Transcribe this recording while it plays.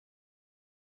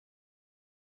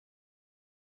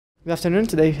Good afternoon.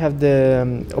 Today we have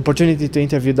the opportunity to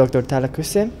interview Dr. Talha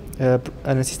Köse,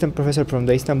 an assistant professor from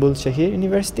the Istanbul Şehir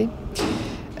University.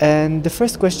 And the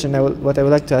first question what I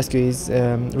would like to ask you is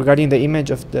regarding the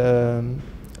image of the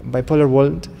bipolar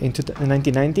world in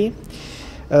 1990.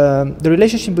 The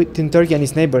relationship between Turkey and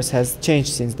its neighbors has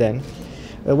changed since then.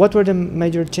 What were the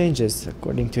major changes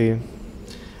according to you?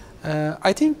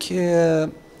 I think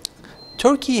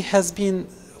Turkey has been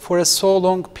for a so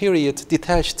long period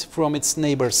detached from its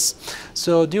neighbors.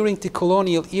 So during the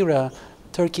colonial era,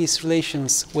 Turkey's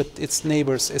relations with its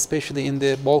neighbors, especially in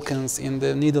the Balkans, in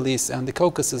the Middle East and the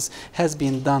Caucasus, has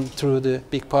been done through the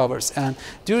big powers. And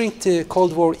during the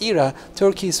Cold War era,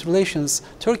 Turkey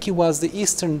was the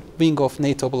eastern wing of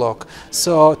NATO bloc.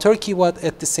 So Turkey was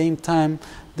at the same time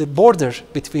the border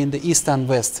between the East and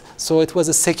West. So it was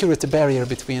a security barrier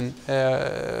between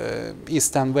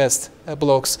East and West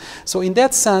blocks. So in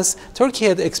that sense, Turkey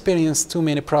had experienced too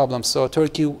many problems. So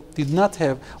Turkey did not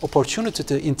have opportunity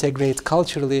to integrate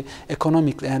culturally,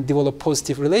 economically, and develop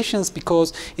positive relations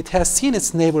because it has seen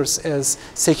its neighbors as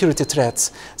security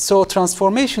threats. So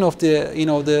transformation of the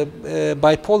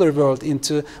bipolar world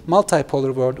into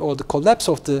multipolar world, or the collapse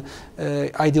of the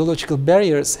ideological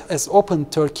barriers, has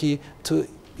opened Turkey to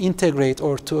integrate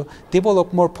or to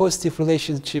develop more positive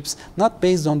relationships, not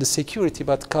based on the security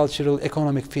but cultural,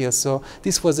 economic fields. So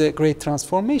this was a great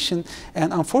transformation,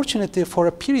 and unfortunately for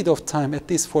a period of time, at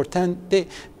least for 10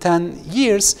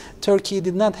 years, Turkey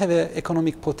did not have an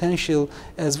economic potential,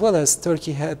 as well as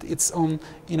Turkey had its own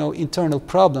internal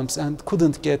problems and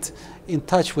couldn't get in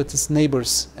touch with its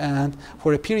neighbors. And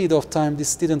for a period of time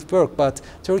this didn't work, but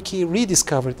Turkey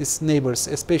rediscovered its neighbors,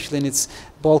 especially in its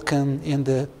Balkan, in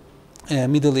the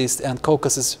Middle East and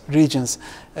Caucasus regions,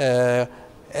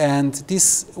 and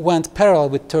this went parallel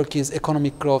with Turkey's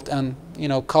economic growth, and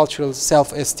cultural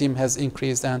self-esteem has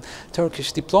increased, and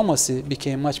Turkish diplomacy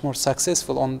became much more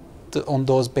successful on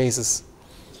those bases.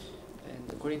 And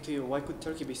according to you, why could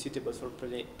Turkey be suitable for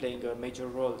playing a major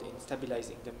role in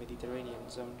stabilizing the Mediterranean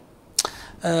zone?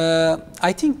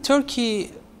 I think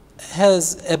Turkey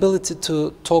has ability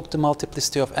to talk to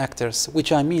multiplicity of actors,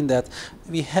 which I mean that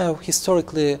we have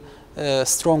historically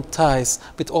strong ties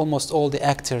with almost all the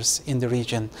actors in the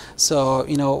region. So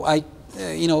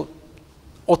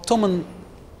Ottoman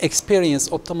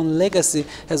experience, Ottoman legacy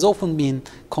has often been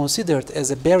considered as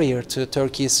a barrier to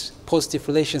Turkey's positive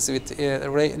relations with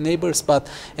neighbors, but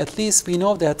at least we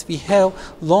know that we have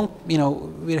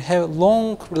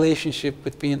long relationship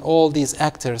between all these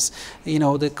actors,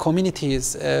 the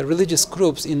communities, religious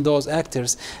groups in those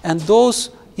actors, and those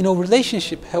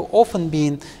relationships have often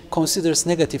been considered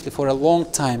negatively for a long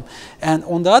time. And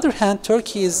on the other hand,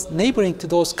 Turkey is neighboring to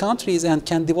those countries and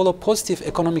can develop positive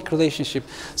economic relationship.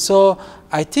 So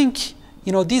I think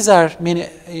these are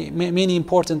many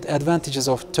important advantages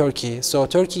of Turkey. So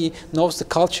Turkey knows the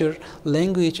culture,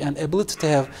 language, and ability to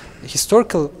have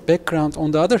historical background.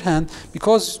 On the other hand,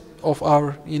 because of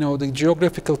our the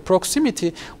geographical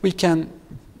proximity, we can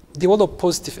develop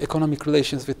positive economic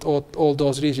relations with all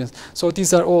those regions. So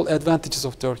these are all advantages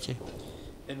of Turkey.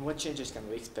 And what changes can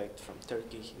we expect from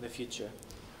Turkey in the future?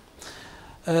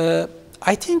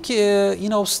 I think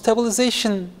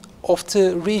stabilization of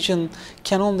the region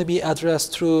can only be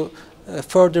addressed through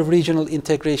further regional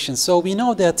integration. So we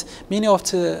know that many of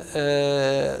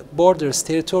the borders,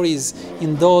 territories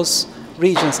in those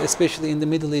regions, especially in the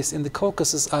Middle East, in the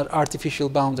Caucasus, are artificial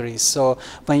boundaries. So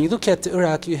when you look at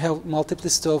Iraq, you have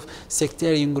multiplicity of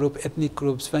sectarian ethnic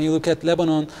groups. When you look at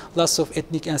Lebanon, lots of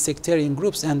ethnic and sectarian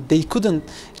groups, and they couldn't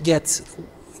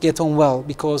get on well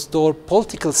because their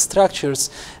political structures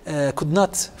could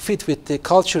not fit with the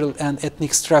cultural and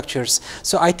ethnic structures.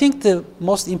 So I think the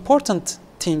most important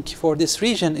thing for this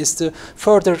region is the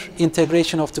further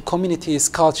integration of the communities,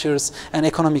 cultures, and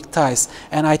economic ties.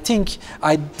 And I think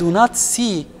I do not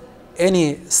see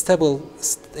any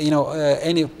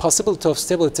any possibility of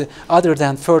stability other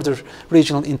than further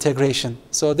regional integration.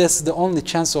 So that's the only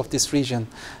chance of this region.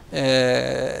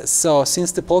 So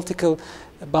since the political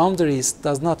boundaries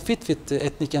does not fit with the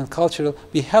ethnic and cultural,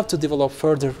 we have to develop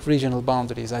further regional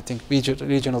boundaries, I think,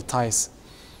 regional ties.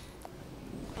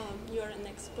 You are an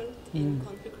expert in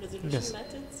conflict resolution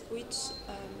methods. Which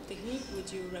technique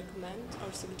would you recommend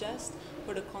or suggest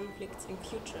for the conflicts in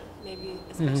future, maybe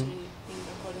especially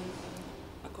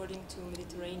according to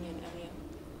Mediterranean area?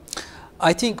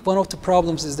 I think one of the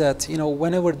problems is that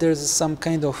whenever there's some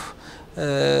kind of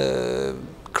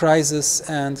crisis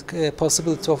and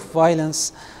possibility of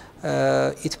violence,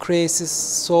 it creates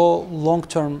so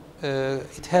long-term,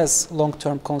 it has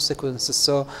long-term consequences.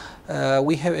 So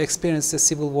we have experienced a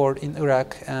civil war in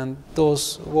Iraq, and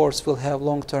those wars will have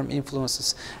long-term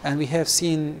influences. And we have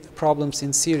seen problems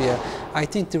in Syria. I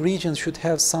think the region should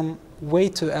have some way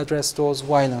to address those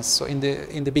violence. So in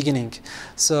the beginning,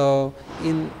 so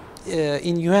in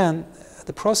UN,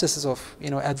 the processes of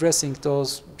addressing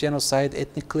those genocide,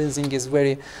 ethnic cleansing is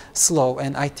very slow,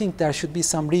 and I think there should be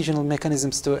some regional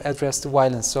mechanisms to address the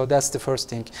violence. So that's the first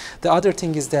thing. The other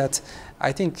thing is that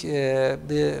I think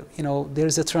there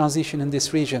is a transition in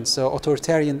this region. So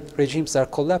authoritarian regimes are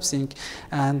collapsing,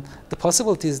 and the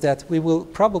possibility is that we will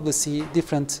probably see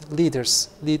different leaders,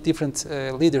 different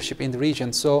leadership in the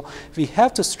region. So we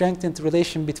have to strengthen the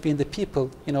relation between the people,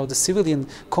 the civilian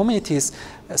communities,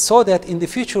 so that in the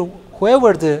future,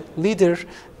 whoever the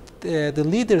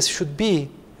leaders should be,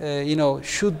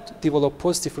 should develop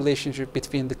positive relationship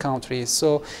between the countries.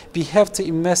 So we have to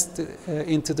invest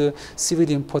into the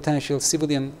civilian potential,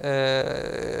 civilian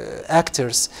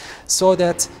actors, so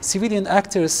that civilian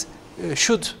actors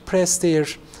should press their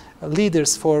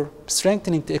leaders for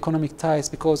strengthening the economic ties,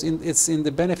 because it's in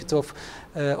the benefit of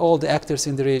all the actors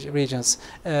in the regions.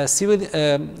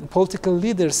 Political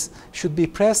leaders should be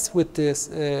pressed with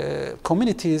the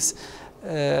communities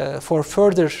for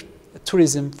further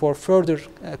tourism, for further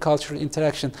cultural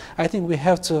interaction. I think we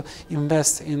have to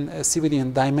invest in a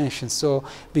civilian dimension. So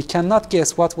we cannot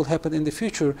guess what will happen in the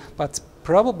future, but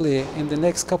probably in the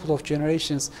next couple of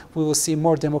generations we will see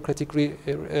more democratic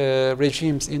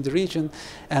regimes in the region,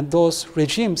 and those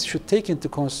regimes should take into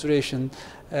consideration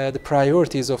the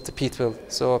priorities of the people.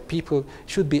 So people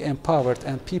should be empowered,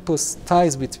 and people's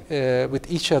ties with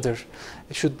each other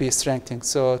should be strengthened.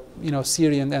 So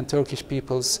Syrian and Turkish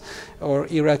peoples, or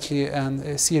Iraqi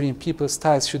and Syrian people's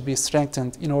ties should be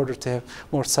strengthened in order to have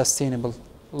more sustainable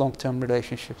long-term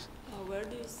relationships. Where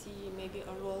do you see maybe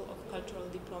a role of cultural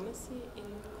diplomacy in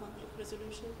conflict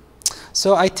resolution?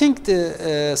 So I think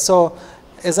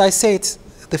as I said,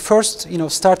 the first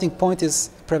starting point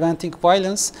is preventing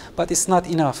violence, but it's not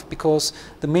enough, because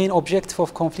the main objective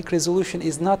of conflict resolution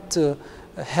is not to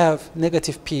have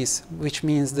negative peace, which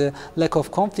means the lack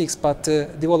of conflicts, but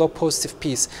develop positive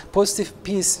peace. Positive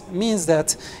peace means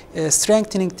that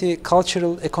strengthening the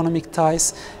cultural, economic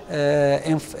ties,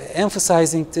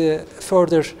 emphasizing the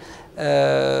further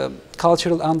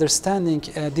cultural understanding,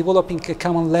 developing a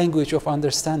common language of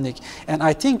understanding. And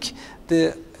I think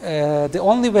the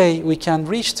only way we can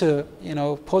reach to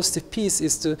positive peace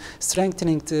is to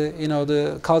strengthening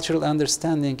the cultural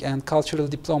understanding and cultural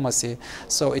diplomacy.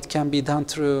 So it can be done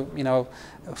through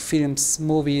films,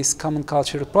 movies, common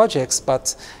cultural projects.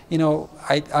 But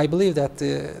I believe that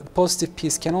the positive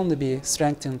peace can only be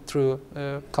strengthened through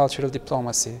cultural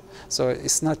diplomacy. So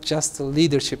it's not just a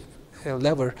leadership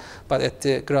level, but at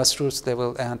the grassroots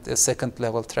level and a second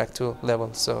level, track 2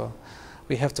 level. So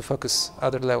we have to focus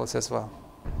other levels as well.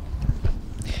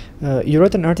 You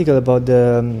wrote an article about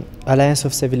the Alliance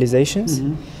of Civilizations,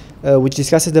 which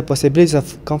discusses the possibilities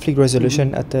of conflict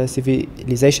resolution at a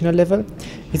civilizational level.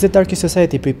 Is the Turkish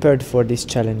society prepared for this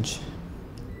challenge?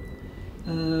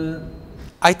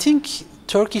 I think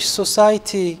Turkish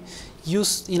society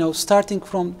starting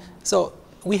from, so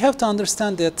we have to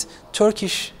understand that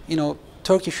Turkish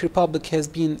Republic has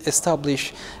been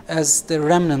established as the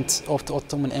remnant of the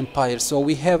Ottoman Empire. So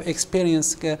we have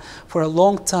experienced for a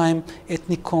long time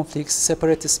ethnic conflicts,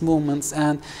 separatist movements,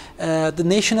 and the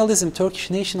nationalism, Turkish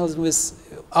nationalism, is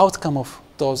outcome of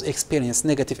those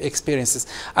negative experiences.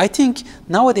 I think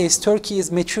nowadays Turkey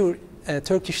is mature.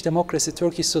 Turkish democracy,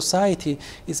 Turkish society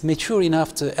is mature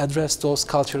enough to address those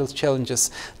cultural challenges.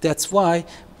 That's why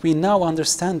we now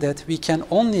understand that we can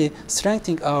only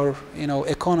strengthen our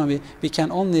economy, we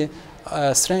can only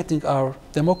strengthen our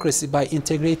democracy by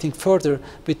integrating further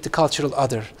with the cultural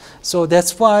other. So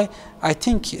that's why I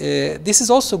think this is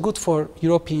also good for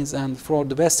Europeans and for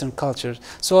the Western culture.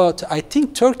 So I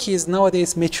think Turkey is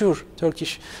nowadays mature.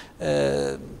 Turkish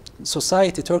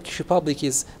society, Turkish Republic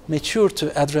is mature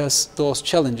to address those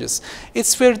challenges.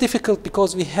 It's very difficult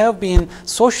because we have been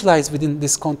socialized within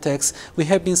this context. We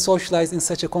have been socialized in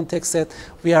such a context that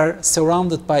we are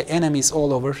surrounded by enemies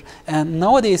all over. And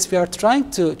nowadays we are trying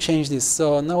to change this.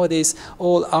 So nowadays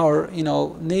all our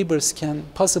neighbors can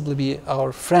possibly be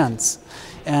our friends.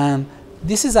 And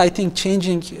this is, I think,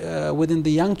 changing within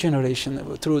the young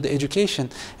generation through the education.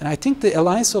 And I think the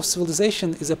Alliance of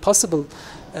Civilization is a possible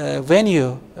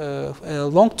venue, a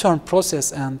long-term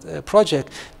process and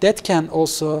project that can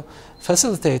also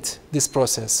facilitate this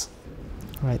process.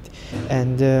 Right.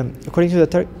 And according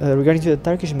to regarding to the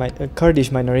Turkish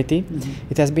Kurdish minority,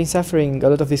 it has been suffering a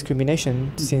lot of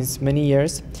discrimination since many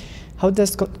years. How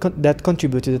does that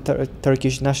contribute to the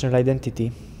Turkish national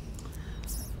identity?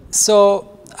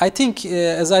 So I think,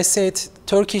 as I said,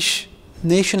 Turkish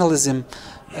nationalism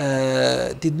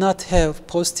did not have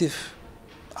positive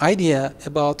idea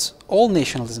about all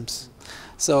nationalisms.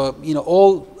 So, you know,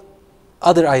 all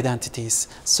other identities.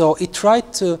 So it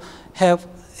tried to have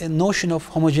a notion of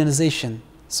homogenization.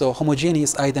 So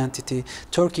homogeneous identity,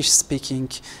 Turkish speaking,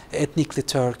 ethnically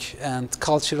Turk and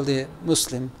culturally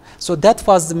Muslim. So that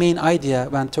was the main idea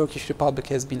when Turkish Republic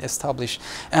has been established,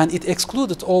 and it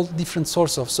excluded all different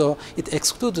sorts of. So it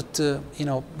excluded you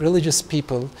know, religious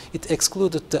people, it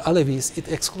excluded the Alevis, it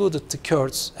excluded the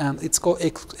Kurds, and it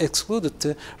excluded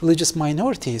the religious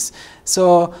minorities.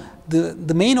 So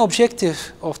the main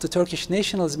objective of the Turkish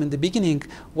nationalism in the beginning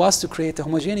was to create a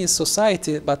homogeneous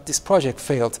society, but this project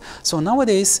failed. So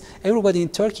nowadays, everybody in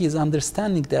Turkey is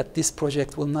understanding that this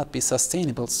project will not be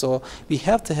sustainable. So we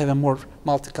have to have a more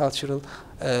multicultural,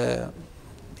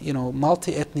 you know,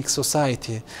 multi-ethnic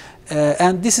society.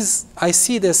 And this is, I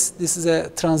see this is a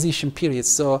transition period.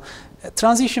 So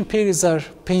transition periods are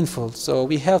painful, so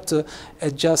we have to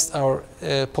adjust our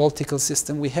political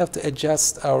system, we have to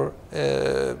adjust our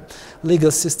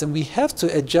legal system, we have to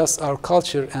adjust our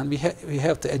culture, and we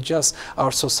have to adjust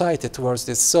our society towards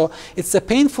this. So it's a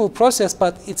painful process,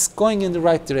 but it's going in the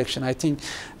right direction. I think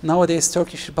nowadays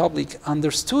Turkish Republic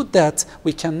understood that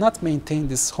we cannot maintain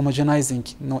this homogenizing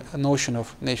notion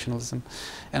of nationalism,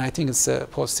 and I think it's a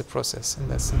positive process in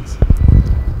that sense.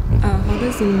 How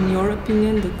does, in your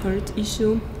opinion, the current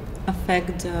issue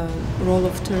affect the role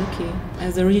of Turkey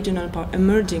as a regional power,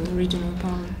 emerging regional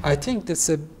power? I think that's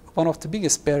one of the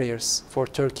biggest barriers for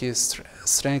Turkey's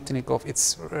strengthening of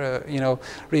its, you know,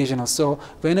 regional. So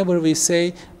whenever we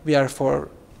say we are for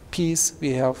peace,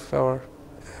 we are for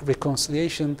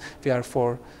reconciliation, we are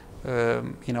for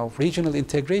you know, regional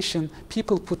integration,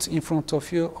 people put in front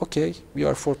of you, okay, we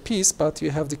are for peace, but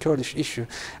you have the Kurdish issue.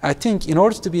 I think in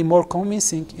order to be more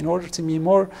convincing, in order to be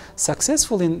more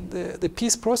successful in the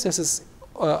peace processes,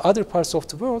 other parts of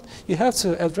the world, you have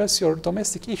to address your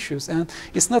domestic issues, and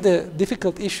it's not a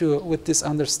difficult issue with this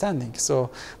understanding.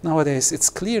 So nowadays it's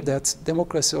clear that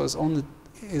democracy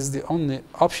is the only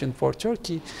option for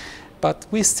Turkey, but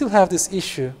we still have this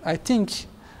issue. I think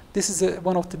this is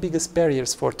one of the biggest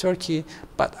barriers for Turkey,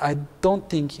 but I don't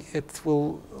think it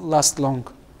will last long.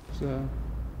 So.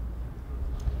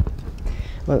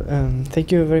 Well,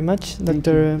 thank you very much,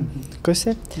 Dr.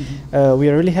 Köse. We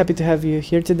are really happy to have you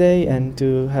here today and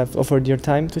to have offered your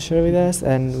time to share with us,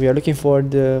 and we are looking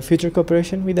forward to future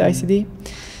cooperation with the ICD.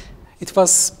 It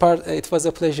was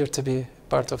a pleasure to be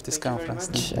part of this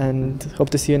conference. And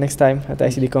hope to see you next time at the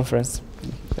ICD conference.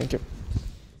 Thank you.